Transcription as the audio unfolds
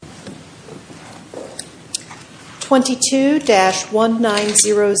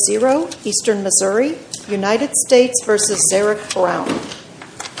22-1900, Eastern Missouri, United States v. Zerak Brown.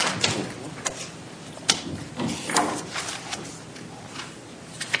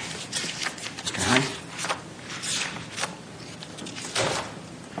 Mr. Hine.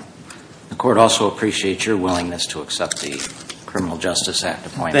 The court also appreciates your willingness to accept the Criminal Justice Act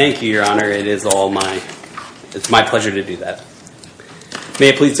appointment. Thank you, Your Honor. It's my pleasure to do that. May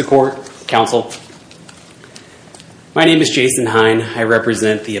it please the court, counsel. My name is Jason Hine. I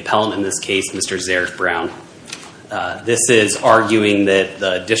represent the appellant in this case, Mr. Zerak Brown. This is arguing that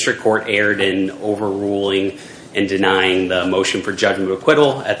the district court erred in overruling and denying the motion for judgment of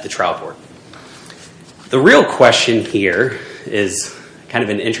acquittal at the trial court. The real question here is kind of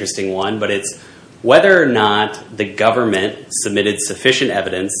an interesting one, but it's whether or not the government submitted sufficient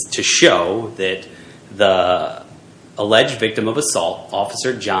evidence to show that the alleged victim of assault,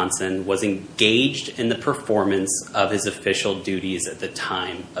 Officer Johnson, was engaged in the performance of his official duties at the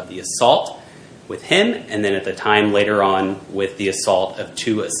time of the assault with him, and then at the time later on with the assault of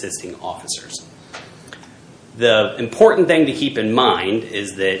two assisting officers. The important thing to keep in mind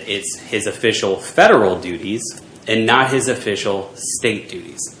is that it's his official federal duties and not his official state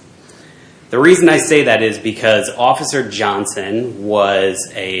duties. The reason I say that is because Officer Johnson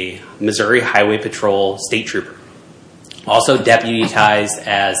was a Missouri Highway Patrol state trooper, also deputized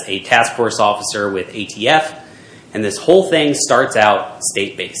as a task force officer with ATF, and this whole thing starts out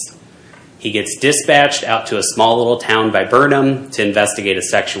state-based. He gets dispatched out to a small little town by Burnham to investigate a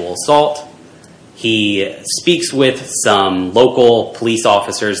sexual assault. He speaks with some local police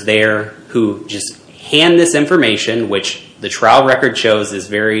officers there who just hand this information, which the trial record shows is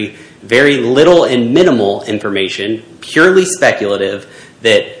very, very little and minimal information, purely speculative,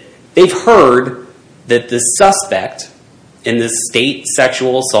 that they've heard that the suspect in this state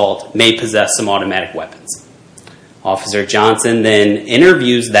sexual assault may possess some automatic weapons. Officer Johnson then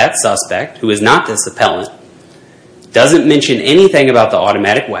interviews that suspect, who is not this appellant, doesn't mention anything about the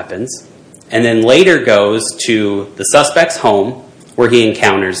automatic weapons, and then later goes to the suspect's home where he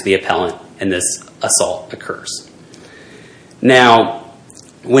encounters the appellant and this assault occurs. Now,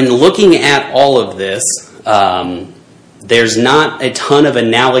 when looking at all of this, there's not a ton of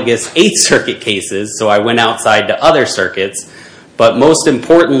analogous Eighth Circuit cases, so I went outside to other circuits, but most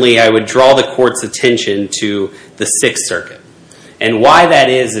importantly, I would draw the court's attention to the Sixth Circuit. And why that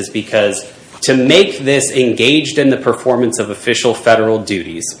is because to make this engaged in the performance of official federal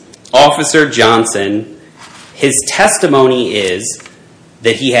duties, Officer Johnson, his testimony is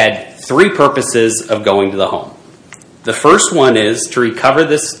that he had three purposes of going to the home. The first one is to recover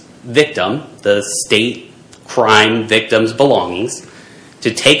this victim, the state crime victim's belongings,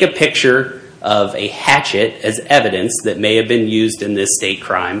 to take a picture of a hatchet as evidence that may have been used in this state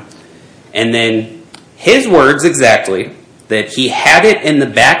crime, and then his words exactly, that he had it in the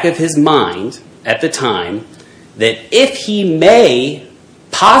back of his mind at the time that if he may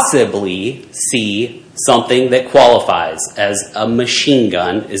possibly see something that qualifies as a machine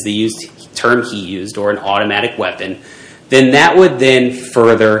gun, is the term he used, or an automatic weapon, then that would then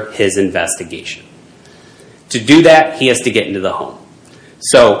further his investigation. To do that, he has to get into the home.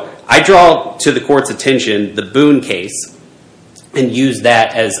 So I draw to the court's attention the Boone case and use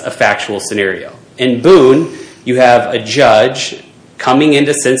that as a factual scenario. In Boone, you have a judge coming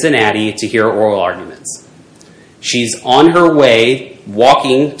into Cincinnati to hear oral arguments. She's on her way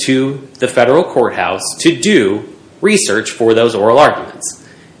walking to the federal courthouse to do research for those oral arguments.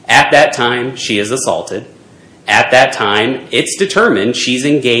 At that time, she is assaulted. At that time, it's determined she's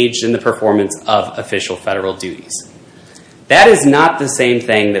engaged in the performance of official federal duties. That is not the same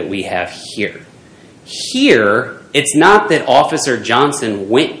thing that we have here. Here, it's not that Officer Johnson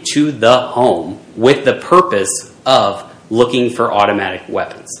went to the home with the purpose of looking for automatic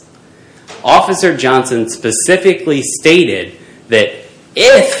weapons. Officer Johnson specifically stated that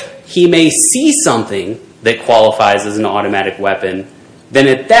if he may see something that qualifies as an automatic weapon, then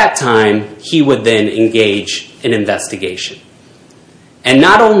at that time, he would then engage in investigation. And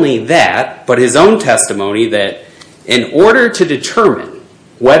not only that, but his own testimony that in order to determine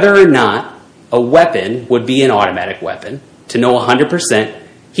whether or not a weapon would be an automatic weapon, to know 100%,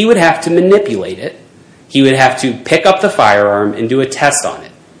 he would have to manipulate it. He would have to pick up the firearm and do a test on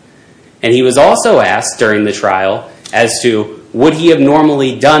it. And he was also asked during the trial as to would he have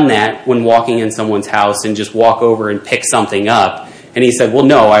normally done that when walking in someone's house and just walk over and pick something up. And he said, well,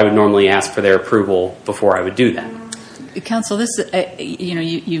 no, I would normally ask for their approval before I would do that. Counsel, this,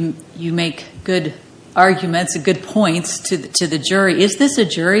 you make good arguments and good points to the jury. Is this a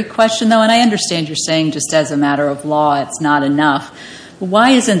jury question, though? And I understand you're saying just as a matter of law, it's not enough.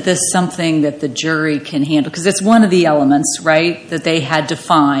 Why isn't this something that the jury can handle? Because it's one of the elements, right, that they had to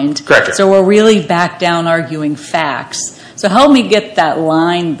find. Correct. So we're really back down arguing facts. So help me get that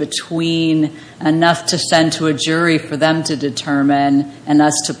line between enough to send to a jury for them to determine and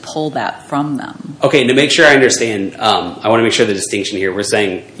us to pull that from them. Okay, to make sure I understand, I want to make sure the distinction here. We're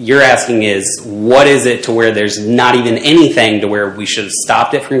saying, you're asking is, what is it to where there's not even anything to where we should have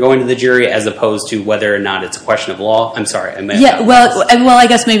stopped it from going to the jury, as opposed to whether or not it's a question of law? I'm sorry. Well, I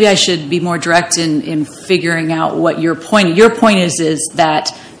guess maybe I should be more direct in figuring out what your point. Your point is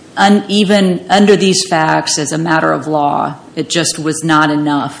that even under these facts, as a matter of law, it just was not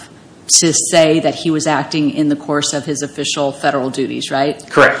enough to say that he was acting in the course of his official federal duties, right?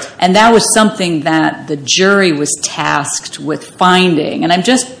 Correct. And that was something that the jury was tasked with finding. And I'm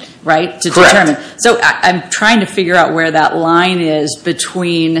just, right, to Correct. determine. So I'm trying to figure out where that line is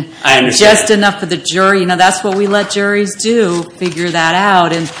between just enough for the jury. That's what we let juries do, figure that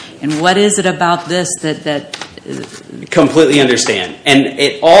out. And what is it about this that completely understand. And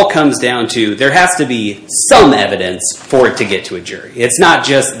it all comes down to, there has to be some evidence for it to get to a jury. It's not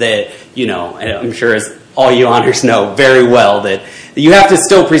just that, and I'm sure as all you honors know very well, that you have to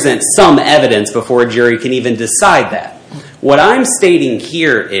still present some evidence before a jury can even decide that. What I'm stating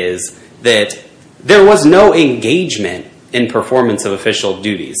here is that there was no engagement in performance of official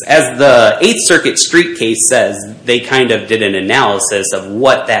duties. As the 8th Circuit Street case says, they kind of did an analysis of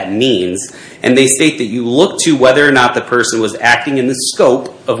what that means, and they state that you look to whether or not the person was acting in the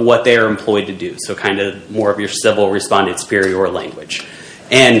scope of what they are employed to do, so kind of more of your civil respondent superior language.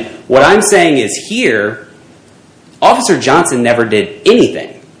 And what I'm saying is here, Officer Johnson never did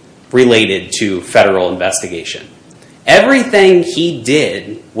anything related to federal investigation. Everything he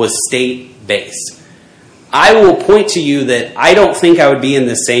did was state-based. I will point to you that I don't think I would be in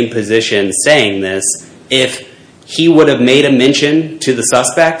the same position saying this if he would have made a mention to the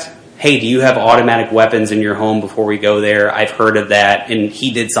suspect, hey, do you have automatic weapons in your home before we go there? I've heard of that, and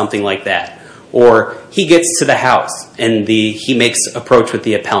he did something like that. Or he gets to the house, and he makes approach with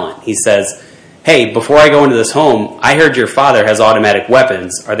the appellant. He says, hey, before I go into this home, I heard your father has automatic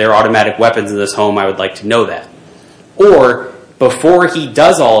weapons. Are there automatic weapons in this home? I would like to know that. Or before he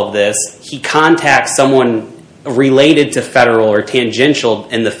does all of this, he contacts someone related to federal or tangential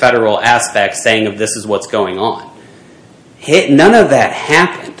in the federal aspect saying of this is what's going on. None of that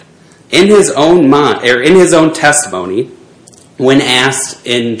happened. In his own mind, or in his own testimony, when asked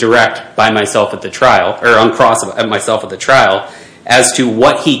in direct by myself at the trial, or on cross at myself at the trial, as to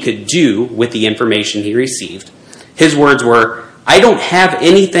what he could do with the information he received, his words were, I don't have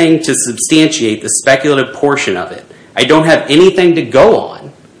anything to substantiate the speculative portion of it. I don't have anything to go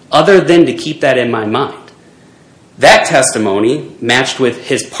on other than to keep that in my mind. That testimony matched with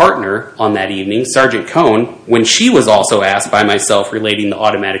his partner on that evening, Sergeant Cohn, when she was also asked by myself relating to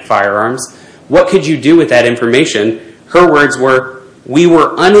automatic firearms, what could you do with that information? Her words were, we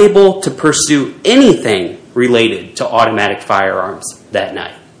were unable to pursue anything related to automatic firearms that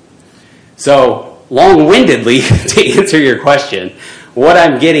night. So, long-windedly, to answer your question, what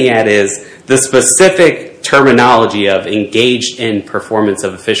I'm getting at is the specific terminology of engaged in performance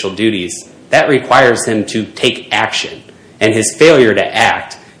of official duties. That requires him to take action. And his failure to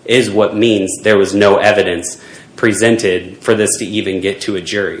act is what means there was no evidence presented for this to even get to a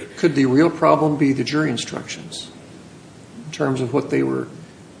jury. Could the real problem be the jury instructions in terms of what they were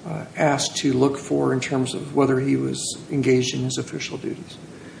asked to look for in terms of whether he was engaged in his official duties?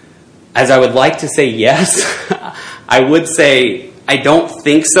 As I would like to say yes, I would say I don't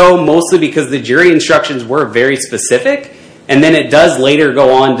think so, mostly because the jury instructions were very specific. And then it does later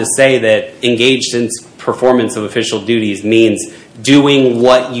go on to say that engaged in performance of official duties means doing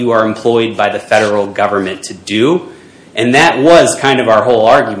what you are employed by the federal government to do. And that was kind of our whole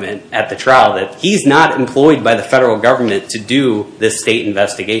argument at the trial, that he's not employed by the federal government to do this state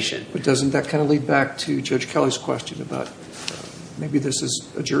investigation. But doesn't that kind of lead back to Judge Kelly's question about maybe this is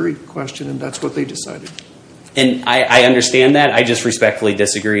a jury question and that's what they decided? And I understand that. I just respectfully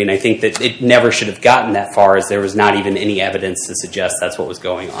disagree. And I think that it never should have gotten that far, as there was not even any evidence to suggest that's what was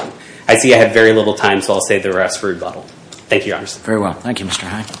going on. I see I have very little time, so I'll save the rest for rebuttal. Thank you, Your Honor. Very well. Thank you, Mr.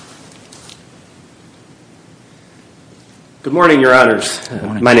 Hine. Good morning, Your Honors. Good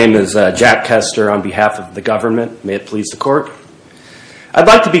morning. My name is Jack Kester on behalf of the government. May it please the court. I'd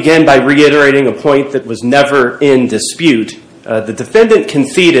like to begin by reiterating a point that was never in dispute. The defendant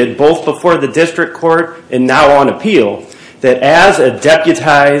conceded, both before the district court and now on appeal, that as a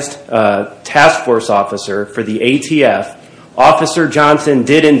deputized task force officer for the ATF, Officer Johnson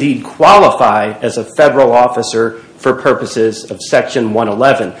did indeed qualify as a federal officer for purposes of Section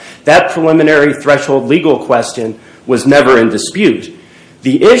 111. That preliminary threshold legal question was never in dispute.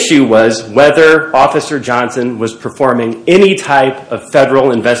 The issue was whether Officer Johnson was performing any type of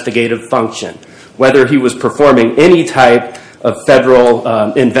federal investigative function, whether he was performing any type of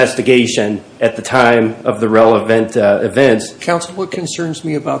federal investigation at the time of the relevant events. Counsel, what concerns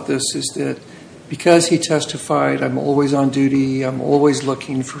me about this is that because he testified, I'm always on duty, I'm always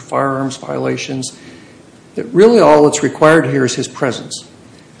looking for firearms violations, that really all that's required here is his presence.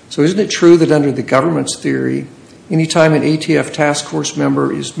 So isn't it true that under the government's theory, anytime an ATF task force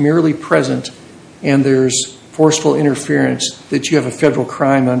member is merely present and there's forceful interference, that you have a federal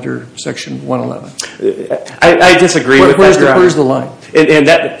crime under Section 111? I disagree with that, Your Honor. Where's the line? And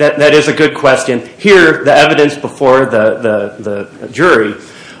that is a good question. Here, the evidence before the jury,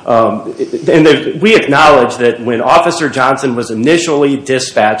 and we acknowledge that when Officer Johnson was initially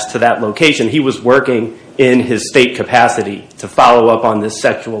dispatched to that location, he was working in his state capacity to follow up on this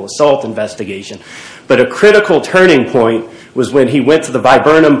sexual assault investigation. But a critical turning point was when he went to the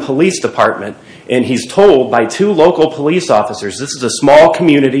Viburnum Police Department, and he's told by two local police officers, this is a small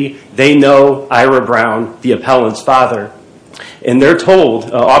community, they know Ira Brown, the appellant's father, and they're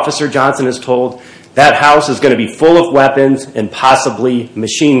told, Officer Johnson is told, that house is going to be full of weapons and possibly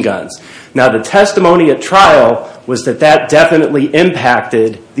machine guns. Now, the testimony at trial was that definitely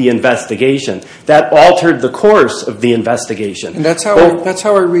impacted the investigation. That altered the course of the investigation. And that's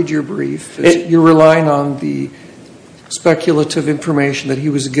how I read your brief. You're relying on the speculative information that he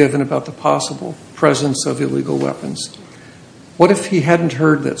was given about the possible presence of illegal weapons. What if he hadn't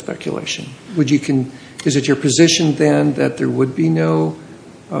heard that speculation? Is it your position then that there would be no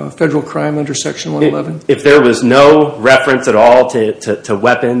federal crime under Section 111? If there was no reference at all to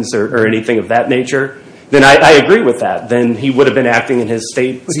weapons or anything of that nature, then I agree with that. Then he would have been acting in his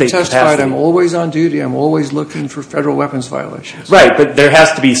state capacity. But he testified, I'm always on duty, I'm always looking for federal weapons violations. Right, but there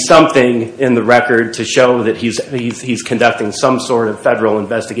has to be something in the record to show that he's conducting some sort of federal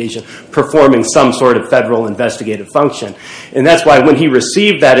investigation, performing some sort of federal investigative function. And that's why when he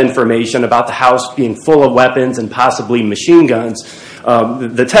received that information about the house being full of weapons and possibly machine guns,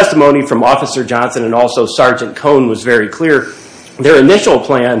 the testimony from Officer Johnson and also Sergeant Cohn was very clear. Their initial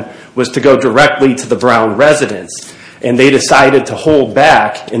plan was to go directly to the Brown residence, and they decided to hold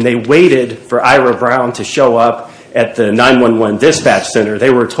back, and they waited for Ira Brown to show up at the 911 dispatch center.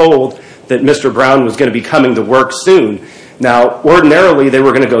 They were told that Mr. Brown was going to be coming to work soon. Now, ordinarily, they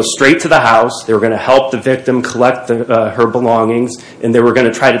were going to go straight to the house, they were going to help the victim collect her belongings, and they were going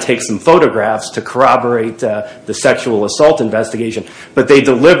to try to take some photographs to corroborate the sexual assault investigation. But they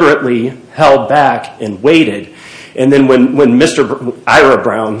deliberately held back and waited. And then when Mr. Ira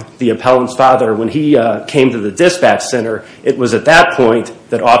Brown, the appellant's father, when he came to the dispatch center, it was at that point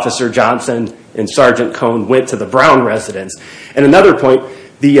that Officer Johnson and Sergeant Cohn went to the Brown residence. And another point,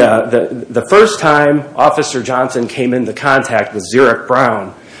 the first time Officer Johnson came into contact with Zerak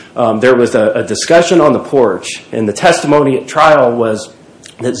Brown, there was a discussion on the porch, and the testimony at trial was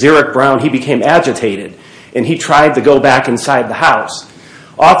that Zerak Brown, he became agitated, and he tried to go back inside the house.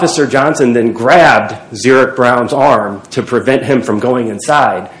 Officer Johnson then grabbed Zerak Brown's arm to prevent him from going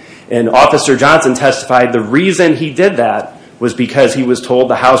inside. And Officer Johnson testified the reason he did that was because he was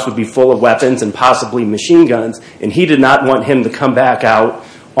told the house would be full of weapons and possibly machine guns, and he did not want him to come back out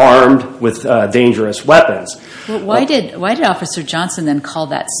armed with dangerous weapons. Well, why did Officer Johnson then call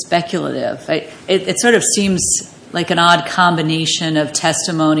that speculative? It sort of seems like an odd combination of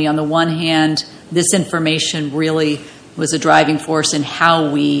testimony. On the one hand, this information really was a driving force in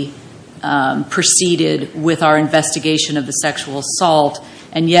how we proceeded with our investigation of the sexual assault.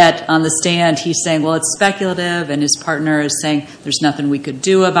 And yet, on the stand, he's saying, well, it's speculative, and his partner is saying there's nothing we could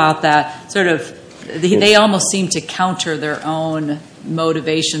do about that. Sort of, they almost seem to counter their own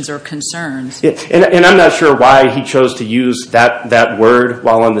motivations or concerns. Yeah, and I'm not sure why he chose to use that word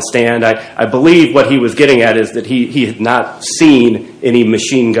while on the stand. I believe what he was getting at is that he had not seen any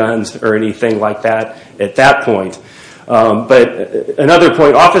machine guns or anything like that at that point. But another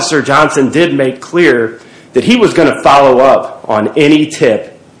point, Officer Johnson did make clear that he was going to follow up on any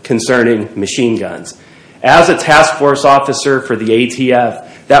tip concerning machine guns. As a task force officer for the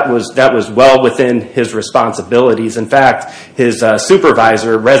ATF, that was well within his responsibilities. In fact, his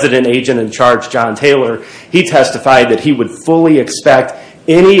supervisor, resident agent in charge, John Taylor, he testified that he would fully expect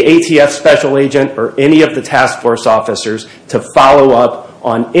any ATF special agent or any of the task force officers to follow up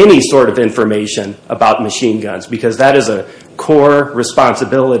on any sort of information about machine guns, because that is a core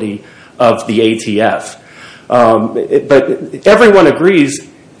responsibility of the ATF. But everyone agrees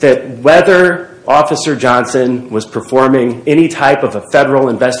that whether Officer Johnson was performing any type of a federal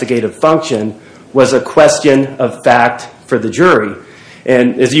investigative function was a question of fact for the jury.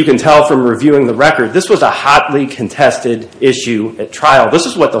 And as you can tell from reviewing the record, this was a hotly contested issue at trial. This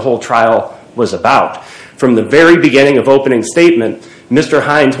is what the whole trial was about. From the very beginning of opening statement, Mr.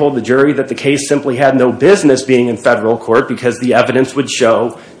 Hine told the jury that the case simply had no business being in federal court because the evidence would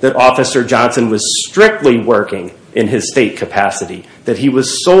show that Officer Johnson was strictly working in his state capacity, that he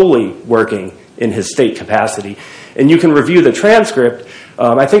was solely working in his state capacity. And you can review the transcript.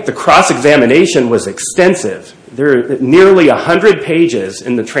 I think the cross-examination was extensive. There are nearly 100 pages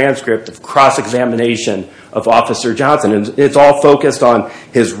in the transcript of cross-examination of Officer Johnson. And it's all focused on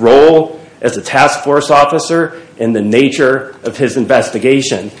his role as a task force officer and the nature of his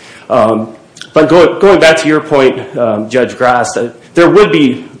investigation. But going back to your point, Judge Grass, there would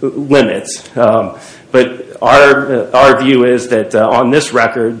be limits. But our view is that on this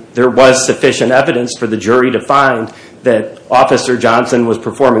record, there was sufficient evidence for the jury to find that Officer Johnson was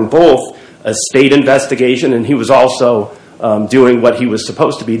performing both a state investigation and he was also doing what he was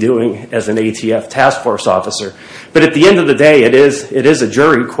supposed to be doing as an ATF task force officer. But at the end of the day, it is a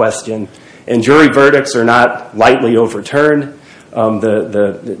jury question, and jury verdicts are not lightly overturned.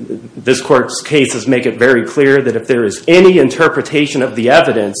 This court's cases make it very clear that if there is any interpretation of the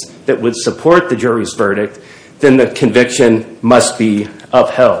evidence that would support the jury's verdict, then the conviction must be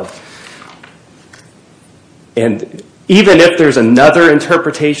upheld. And even if there's another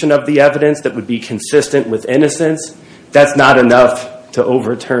interpretation of the evidence that would be consistent with innocence, that's not enough to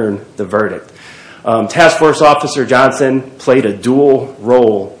overturn the verdict. Task Force Officer Johnson played a dual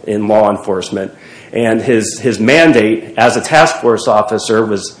role in law enforcement, and his mandate as a task force officer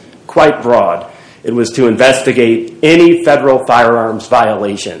was quite broad. It was to investigate any federal firearms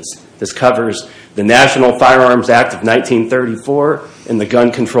violations. This covers the National Firearms Act of 1934 and the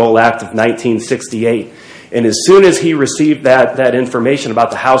Gun Control Act of 1968. And as soon as he received that information about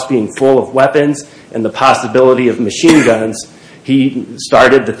the house being full of weapons and the possibility of machine guns, he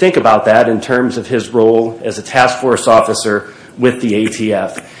started to think about that in terms of his role as a task force officer with the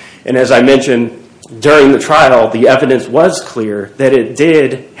ATF. And as I mentioned, during the trial, the evidence was clear that it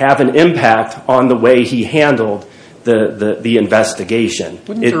did have an impact on the way he handled the investigation.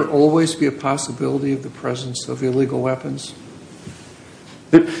 Wouldn't there always be a possibility of the presence of illegal weapons?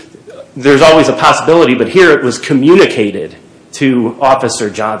 There's always a possibility, but here it was communicated to Officer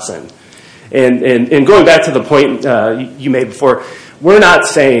Johnson. And going back to the point you made before, we're not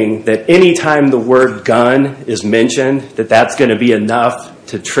saying that any time the word gun is mentioned, that that's going to be enough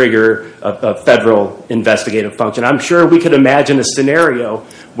to trigger a federal investigative function. I'm sure we could imagine a scenario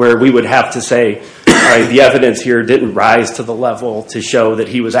where we would have to say, all right, the evidence here didn't rise to the level to show that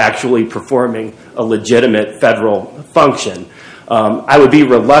he was actually performing a legitimate federal function. I would be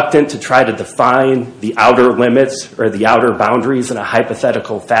reluctant to try to define the outer limits or the outer boundaries in a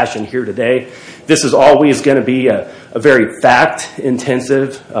hypothetical fashion here today. This is always going to be a very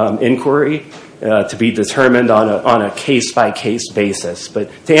fact-intensive inquiry to be determined on a case-by-case basis. But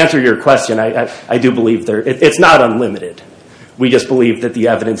to answer your question, I do believe it's not unlimited. We just believe that the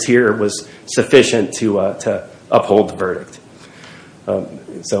evidence here was sufficient to uphold the verdict.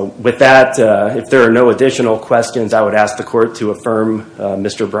 So with that, if there are no additional questions, I would ask the court to affirm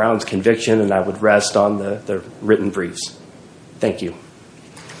Mr. Brown's conviction, and I would rest on the written briefs. Thank you.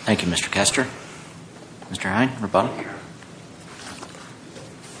 Thank you, Mr. Kester. Mr. Hine, rebuttal.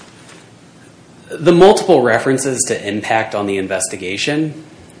 The multiple references to impact on the investigation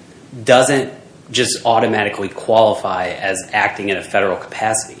doesn't just automatically qualify as acting in a federal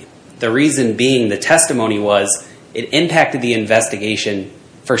capacity. The reason being the testimony was it impacted the investigation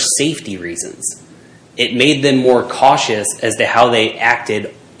for safety reasons. It made them more cautious as to how they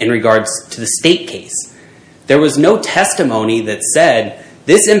acted in regards to the state case. There was no testimony that said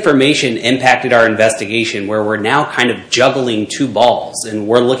this information impacted our investigation where we're now kind of juggling two balls and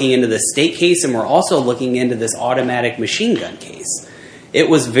we're looking into the state case and we're also looking into this automatic machine gun case. It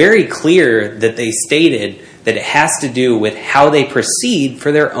was very clear that they stated that it has to do with how they proceed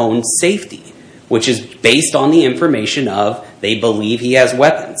for their own safety, which is based on the information of they believe he has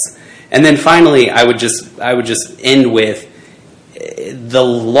weapons. And then finally, I would just end with the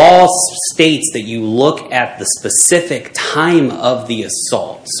law states that you look at the specific time of the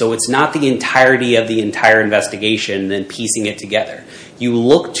assault. So it's not the entirety of the entire investigation and then piecing it together. You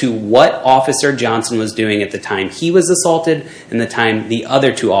look to what Officer Johnson was doing at the time he was assaulted and the time the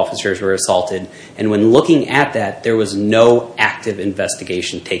other two officers were assaulted. And when looking at that, there was no active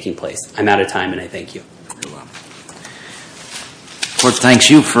investigation taking place. I'm out of time, and I thank you. Very well. The court thanks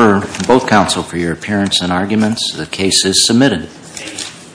you for both counsel for your appearance and arguments. The case is submitted.